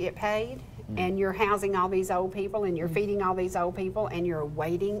that you can't get paid? And you're housing all these old people, and you're feeding all these old people, and you're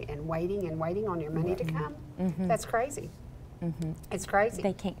waiting and waiting and waiting on your money to come? That's crazy. It's crazy.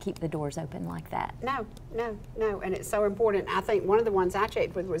 They can't keep the doors open like that. No, no, no, and it's so important. I think one of the ones I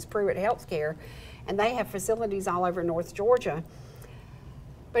checked with was Pruitt Healthcare, and they have facilities all over North Georgia.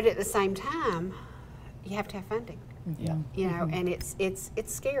 But at the same time, you have to have funding. And it's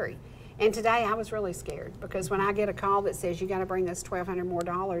scary. And today I was really scared, because when I get a call that says you got to bring us $1,200 more,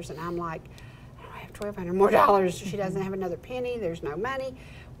 and I'm like, I don't have $1,200 more. She doesn't have another penny. There's no money.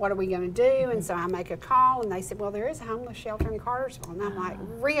 What are we going to do? And so I make a call, and they said, well, there is a homeless shelter in Cartersville. And I'm like,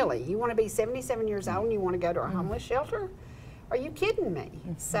 really? You want to be 77 years old and you want to go to a homeless shelter? Are you kidding me?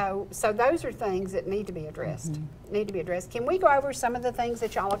 So those are things that need to be addressed. Can we go over some of the things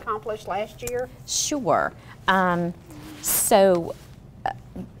that y'all accomplished last year? Sure.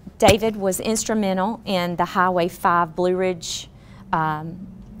 David was instrumental in the Highway 5 Blue Ridge to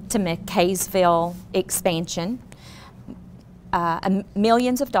McKaysville expansion.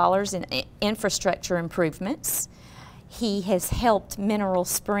 Millions of dollars in infrastructure improvements. He has helped Mineral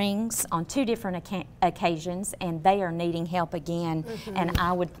Springs on 2 different occasions, and they are needing help again, and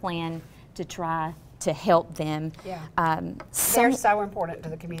I would plan to try to help them. They're so important to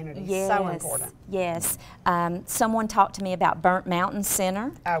the community. Yes, so important. Yes. Someone talked to me about Burnt Mountain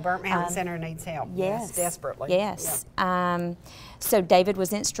Center. Oh, Burnt Mountain Center needs help. Yes. Desperately. Yes. So David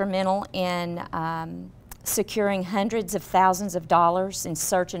was instrumental in securing hundreds of thousands of dollars in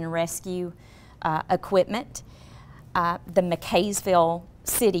search and rescue equipment. The McKaysville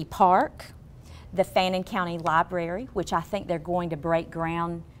City Park, the Fannin County Library, which I think they're going to break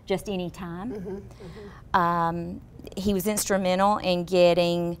ground just any time. He was instrumental in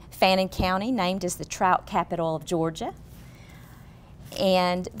getting Fannin County named as the trout capital of Georgia.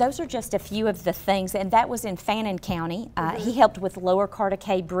 And those are just a few of the things, and that was in Fannin County. He helped with Lower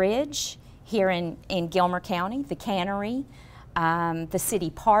Cartacay Bridge here in Gilmer County, the cannery, the city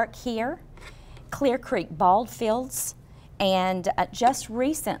park here, Clear Creek Bald Fields, and just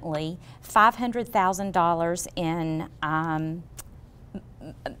recently $500,000 in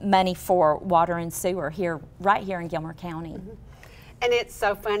money for water and sewer right here in Gilmer County. And it's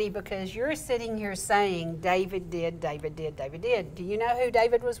so funny, because you're sitting here saying David did, David did, David did. Do you know who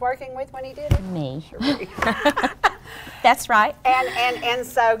David was working with when he did it? Me. That's right. And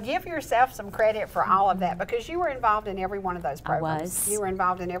so give yourself some credit for all of that, because you were involved in every one of those programs. I was. You were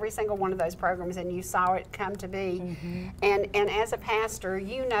involved in every single one of those programs, and you saw it come to be. And as a pastor,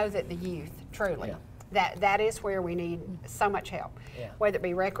 you know that the youth, truly, That is where we need so much help, whether it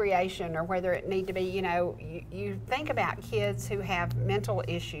be recreation or whether it need to be, you know, you think about kids who have mental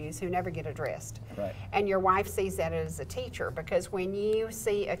issues who never get addressed. Right. And your wife sees that as a teacher, because when you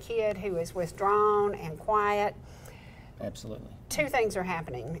see a kid who is withdrawn and quiet, absolutely, two things are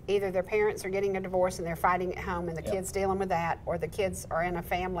happening. Either their parents are getting a divorce and they're fighting at home and the kid's dealing with that, or the kids are in a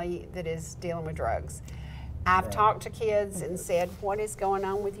family that is dealing with drugs. I've talked to kids and said, what is going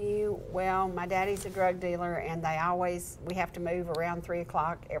on with you? Well, my daddy's a drug dealer, and we have to move around 3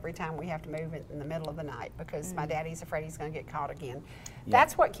 o'clock every time we have to move in the middle of the night because my daddy's afraid he's going to get caught again.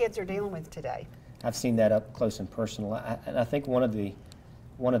 That's what kids are dealing with today. I've seen that up close and personal. And I think one of the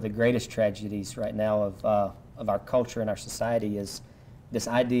greatest tragedies right now of our culture and our society is this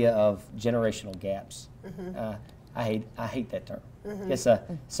idea of generational gaps. I hate that term. It's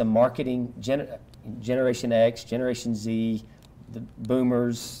a marketing Generation X, Generation Z, the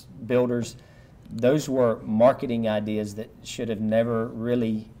boomers, builders. Those were marketing ideas that should have never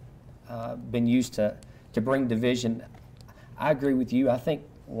really been used to bring division. I agree with you. I think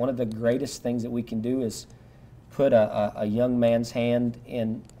one of the greatest things that we can do is put a young man's hand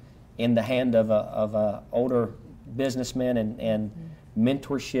in the hand of a older businessman and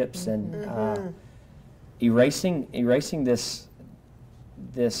mentorships and erasing this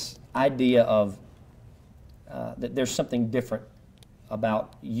idea of that there's something different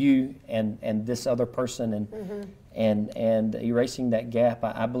about you and this other person, and erasing that gap.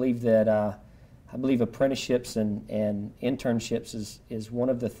 I believe that I believe apprenticeships and internships is one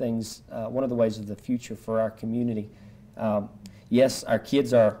of the things, one of the ways of the future for our community. Yes, our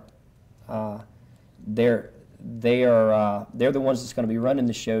kids are they're the ones that's going to be running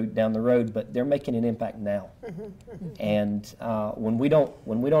the show down the road, but they're making an impact now. And when we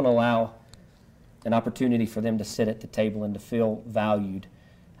don't allow an opportunity for them to sit at the table and to feel valued,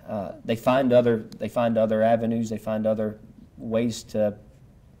 they find other avenues, they find other ways to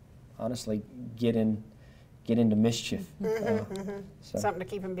honestly get into mischief. Something to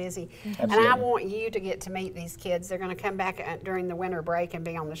keep them busy. Absolutely. And I want you to get to meet these kids. They're going to come back during the winter break and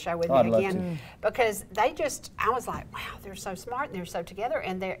be on the show with me again, because I was like, wow, they're so smart and they're so together,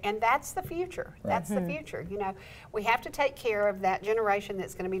 and that's the future. Right. That's the future. You know, we have to take care of that generation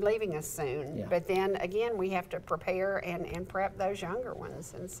that's going to be leaving us soon. But then again, we have to prepare and prep those younger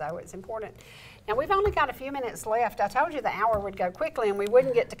ones, and so it's important. Now, we've only got a few minutes left. I told you the hour would go quickly and we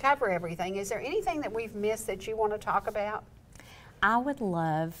wouldn't get to cover everything. Is there anything that we've missed that you want to talk about? I would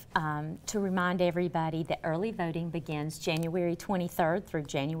love to remind everybody that early voting begins January 23rd through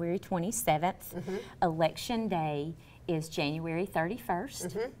January 27th. Election Day is January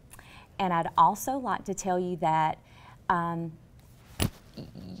 31st. And I'd also like to tell you that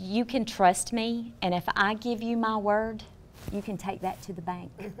you can trust me, and if I give you my word, you can take that to the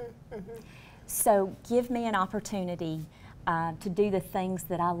bank. So give me an opportunity to do the things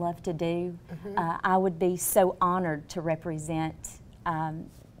that I love to do. I would be so honored to represent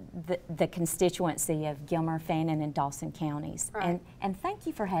the constituency of Gilmer, Fannin, and Dawson counties. Right. And thank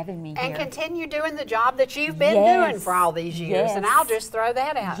you for having me here. And continue doing the job that you've been doing for all these years. And I'll just throw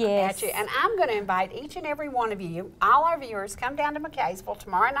that out at you. And I'm going to invite each and every one of you, all our viewers, come down to McCaysville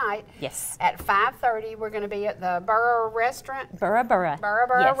tomorrow night. At 5:30. We're going to be at the Burra Restaurant.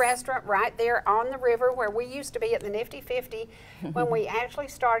 Burra Restaurant, right there on the river, where we used to be at the Nifty 50 when we actually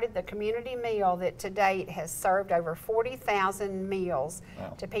started the community meal that to date has served over 40,000 meals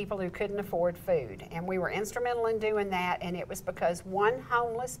to people who couldn't afford food. And we were instrumental in doing that, and it was because one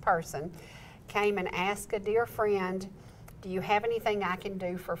homeless person came and asked a dear friend, do you have anything I can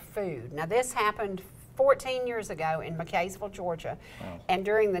do for food? Now, this happened 14 years ago in McCaysville, Georgia. And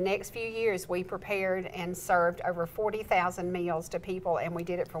during the next few years, we prepared and served over 40,000 meals to people, and we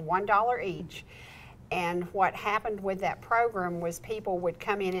did it for $1 each. And what happened with that program was people would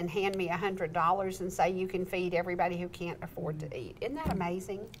come in and hand me $100 and say, you can feed everybody who can't afford to eat. Isn't that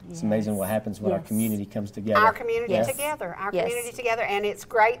amazing? It's amazing what happens when our community comes together. Our community together. Our community together. And it's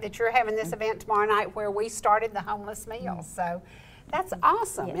great that you're having this event tomorrow night where we started the homeless meal. So that's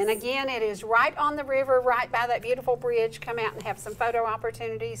awesome. And again, it is right on the river, right by that beautiful bridge. Come out and have some photo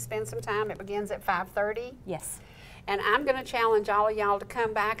opportunities, spend some time. It begins at 5:30. And I'm going to challenge all of y'all to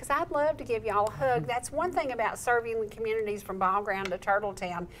come by, because I'd love to give y'all a hug. That's one thing about serving the communities from Ball Ground to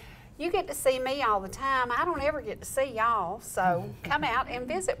Turtletown. You get to see me all the time. I don't ever get to see y'all. So come out and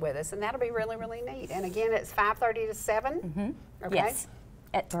visit with us, and that'll be really, really neat. And again, it's 5:30 to 7. Okay?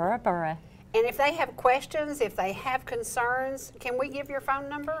 At Burra. And if they have questions, if they have concerns, can we give your phone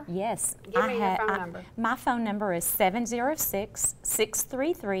number? Yes. Give me your phone number. My phone number is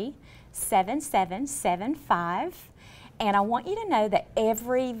 706-633-7775. And I want you to know that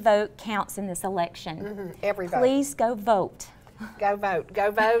every vote counts in this election. Every vote. Please go vote. Go vote. Go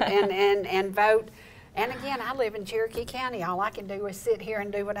vote and vote. And again, I live in Cherokee County. All I can do is sit here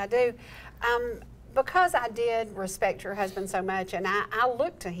and do what I do. Because I did respect your husband so much, and I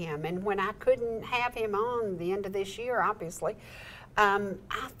looked to him, and when I couldn't have him on the end of this year, obviously, I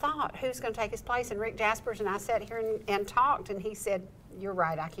thought, who's going to take his place? And Rick Jaspers and I sat here and talked, and he said, you're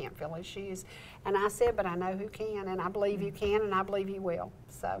right, I can't fill his shoes. And I said, but I know who can, and I believe you can, and I believe you will.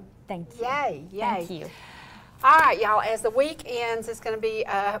 So, thank you. Yay, yay. Thank you. All right, y'all, as the week ends, it's going to be,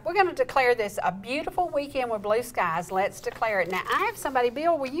 we're going to declare this a beautiful weekend with blue skies. Let's declare it. Now, I have somebody,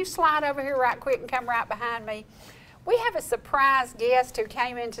 Bill, will you slide over here right quick and come right behind me? We have a surprise guest who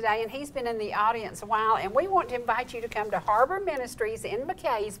came in today, and he's been in the audience a while, and we want to invite you to come to Harbor Ministries in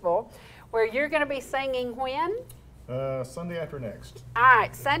McKaysville, where you're going to be singing when? Sunday after next. All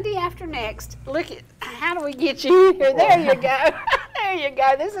right, Sunday after next. Look at, how do we get you in here? There you go. There you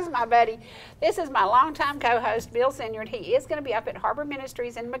go. This is my buddy. This is my longtime co-host, Bill Sinyard. He is going to be up at Harbor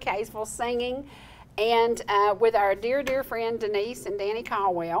Ministries in McKaysville singing, and with our dear, dear friend Denise and Danny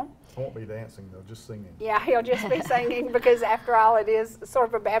Caldwell. I won't be dancing, though, just singing. Yeah, he'll just be singing because, after all, it is sort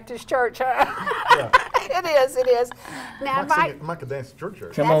of a Baptist church, huh? Yeah. It is, it is. Now, I could dance at your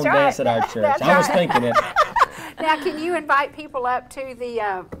church. Come on, dance at our church. I was thinking it. Now, can you invite people up to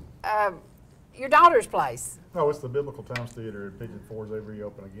the your daughter's place? No, it's the Biblical Times Theater at Pigeon Forge. They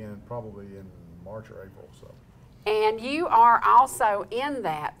reopen again probably in March or April. So. And you are also in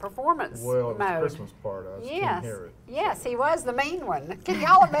that performance mode. Well, mode. The Christmas part. I was Yes, Herod, yes, he was the mean one. Can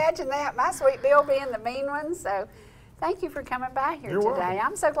y'all imagine that? My sweet Bill being the mean one. So, thank you for coming by here You're today. welcome.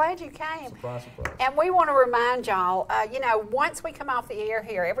 I'm so glad you came. Surprise, surprise. And we want to remind y'all, you know, once we come off the air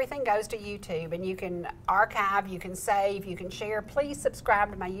here, everything goes to YouTube, and you can archive, you can save, you can share. Please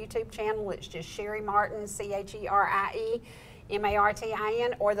subscribe to my YouTube channel. It's just Sheree Martin, Cherie Martin,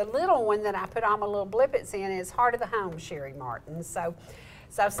 or the little one that I put all my little blippets in is Heart of the Home, Sheree Martin. So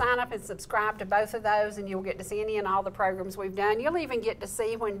sign up and subscribe to both of those, and you'll get to see any and all the programs we've done. You'll even get to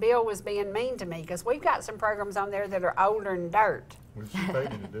see when Bill was being mean to me, because we've got some programs on there that are older than dirt. Well, she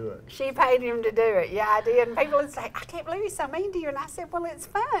paid him to do it. She paid him to do it. Yeah, I did. And people would say, I can't believe he's so mean to you. And I said, well, it's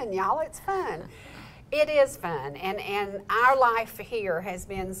fun, y'all. It's fun. It is fun, and our life here has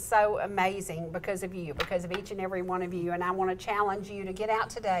been so amazing because of you, because of each and every one of you, and I want to challenge you to get out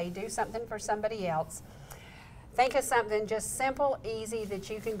today, do something for somebody else. Think of something just simple, easy that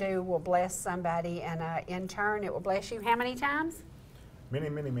you can do will bless somebody, and in turn, it will bless you how many times? Many,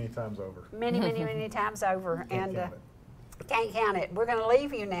 many, many times over. Many, many, many times over. Can't count it. Can't count it. We're going to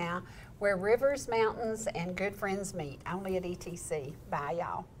leave you now where rivers, mountains, and good friends meet, only at ETC. Bye,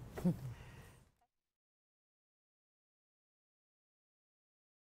 y'all.